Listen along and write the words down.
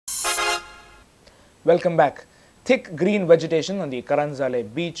Welcome back. Thick green vegetation on the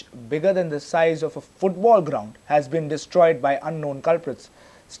Karanzale beach, bigger than the size of a football ground, has been destroyed by unknown culprits.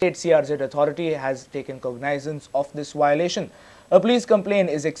 State CRZ authority has taken cognizance of this violation. A police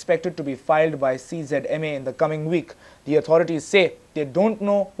complaint is expected to be filed by CZMA in the coming week. The authorities say they don't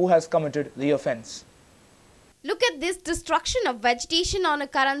know who has committed the offence. Look at this destruction of vegetation on a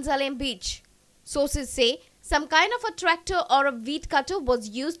Karanzale beach. Sources say some kind of a tractor or a weed cutter was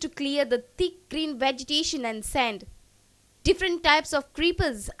used to clear the thick green vegetation and sand. Different types of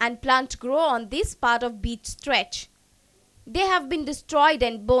creepers and plants grow on this part of beach stretch. They have been destroyed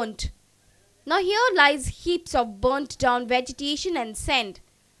and burnt. Now here lies heaps of burnt down vegetation and sand.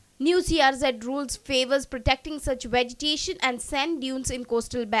 New CRZ rules favors protecting such vegetation and sand dunes in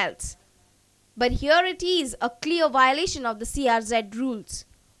coastal belts. But here it is a clear violation of the CRZ rules.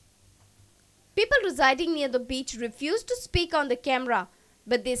 People residing near the beach refused to speak on the camera,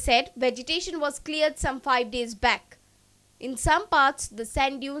 but they said vegetation was cleared some 5 days back. In some parts, the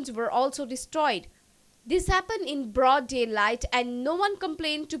sand dunes were also destroyed. This happened in broad daylight and no one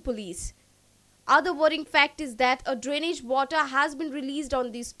complained to police. Other worrying fact is that a drainage water has been released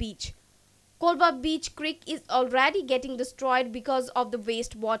on this beach. Kolba Beach Creek is already getting destroyed because of the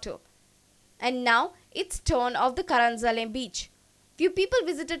waste water. And now it's turn of the Karanzale beach. Few people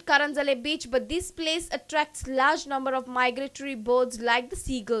visited Karanzale beach, but this place attracts large number of migratory birds like the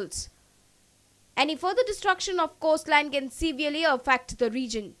seagulls. Any further destruction of coastline can severely affect the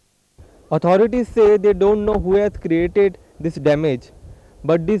region. Authorities say they don't know who has created this damage,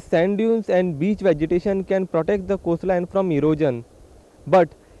 but these sand dunes and beach vegetation can protect the coastline from erosion. But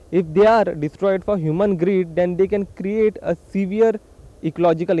if they are destroyed for human greed, then they can create a severe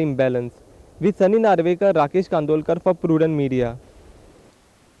ecological imbalance. With Sunny Narvekar, Rakesh Kandolkar for Prudent Media.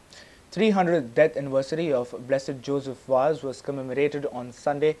 300th death anniversary of Blessed Joseph Vaz was commemorated on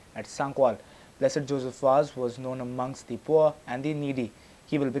Sunday at Sankwal. Blessed Joseph Vaz was known amongst the poor and the needy.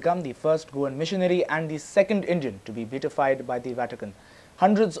 He will become the first Goan missionary and the second Indian to be beatified by the Vatican.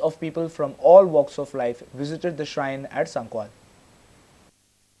 Hundreds of people from all walks of life visited the shrine at Sankwal.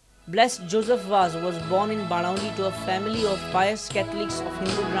 Blessed Joseph Vaz was born in Banauli to a family of pious Catholics of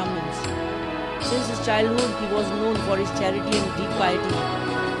Hindu Brahmins. Since his childhood, he was known for his charity and deep piety.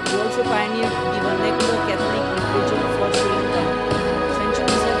 He also pioneered the vernacular Catholic literature for Sri Lanka.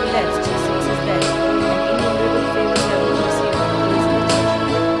 Centuries have elapsed since his death, and innumerable favors have been received from his church.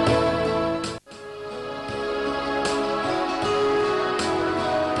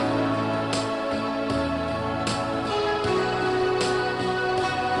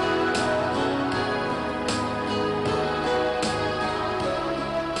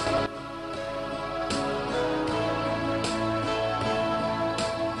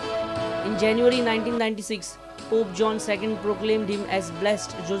 In January 1996, Pope John II proclaimed him as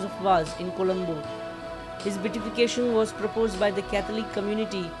Blessed Joseph Vaz in Colombo. His beatification was proposed by the Catholic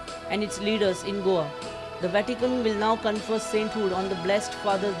community and its leaders in Goa. The Vatican will now confer sainthood on the Blessed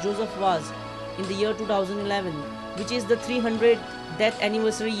Father Joseph Vaz in the year 2011, which is the 300th death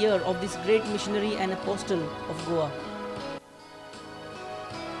anniversary year of this great missionary and apostle of Goa.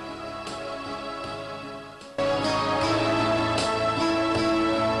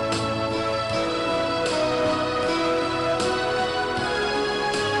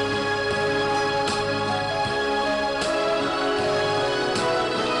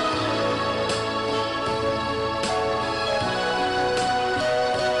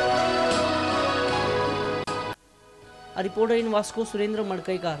 A reporter in Vasco, Surendra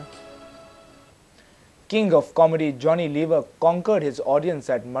Madkaikar. King of comedy Johnny Lever conquered his audience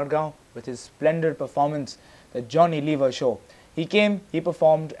at Margaon with his splendid performance, The Johnny Lever Show. He came, he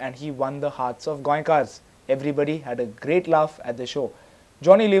performed, and he won the hearts of Goinkars. Everybody had a great laugh at the show.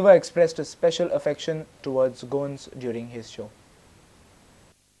 Johnny Lever expressed a special affection towards Goans during his show.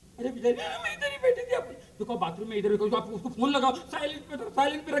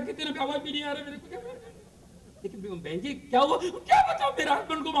 लेकिन बहन जी क्या हुआ क्या बताओ मेरा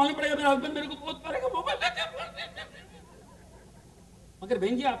husband को मालूम पड़ेगा मेरा हस्बैंड मेरे को बहुत मारेगा मोबाइल मगर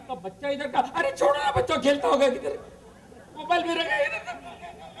बहन जी आपका बच्चा इधर का अरे छोड़ो ना बच्चा खेलता होगा किधर मोबाइल में रखा इधर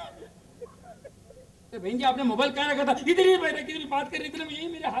बहन जी आपने मोबाइल कहाँ रखा था इधर ही बैठा किधर बात कर रही थी ना यही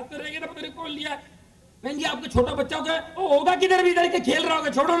मेरे हाथ में रह गया था मेरे कॉल लिया बहन जी आपको छोटा बच्चा होगा वो होगा किधर भी इधर के खेल रहा होगा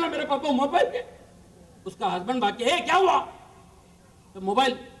छोड़ो ना मेरे पापा मोबाइल पे उसका हस्बैंड बाकी है क्या हुआ तो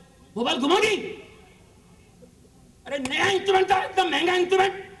मोबाइल मोबाइल घुमा गई अरे नया इंस्ट्रूमेंट था एकदम महंगा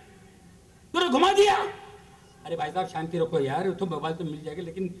इंस्ट्रूमेंट तूने घुमा दिया अरे भाई साहब शांति रखो यार तो मोबाइल तो मिल जाएगा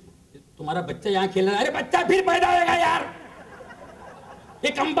लेकिन तुम्हारा बच्चा यहाँ खेल रहा है अरे बच्चा फिर पैदा होगा यार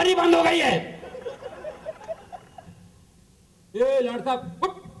ये कंपनी बंद हो गई है ये लड़ साहब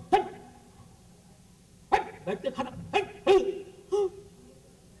बैठ के खाता।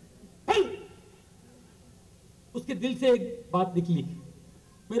 उसके दिल से एक बात निकली,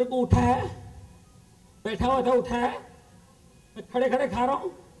 मेरे को उठाया, बैठा हुआ था, उठाया, मैं खड़े खड़े खा रहा हूं।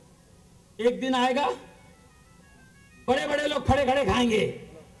 एक दिन आएगा बड़े बड़े लोग खड़े खड़े खाएंगे।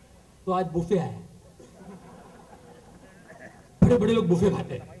 तो आज बुफे आया, बड़े बड़े लोग बुफे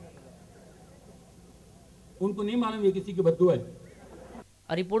खाते हैं, उनको नहीं मालूम ये किसी की बद्दुआ है।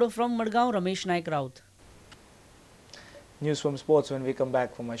 A reporter from Madgaon, Ramesh Naik Raut. News from sports when we come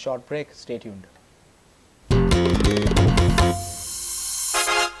back from a short break. Stay tuned.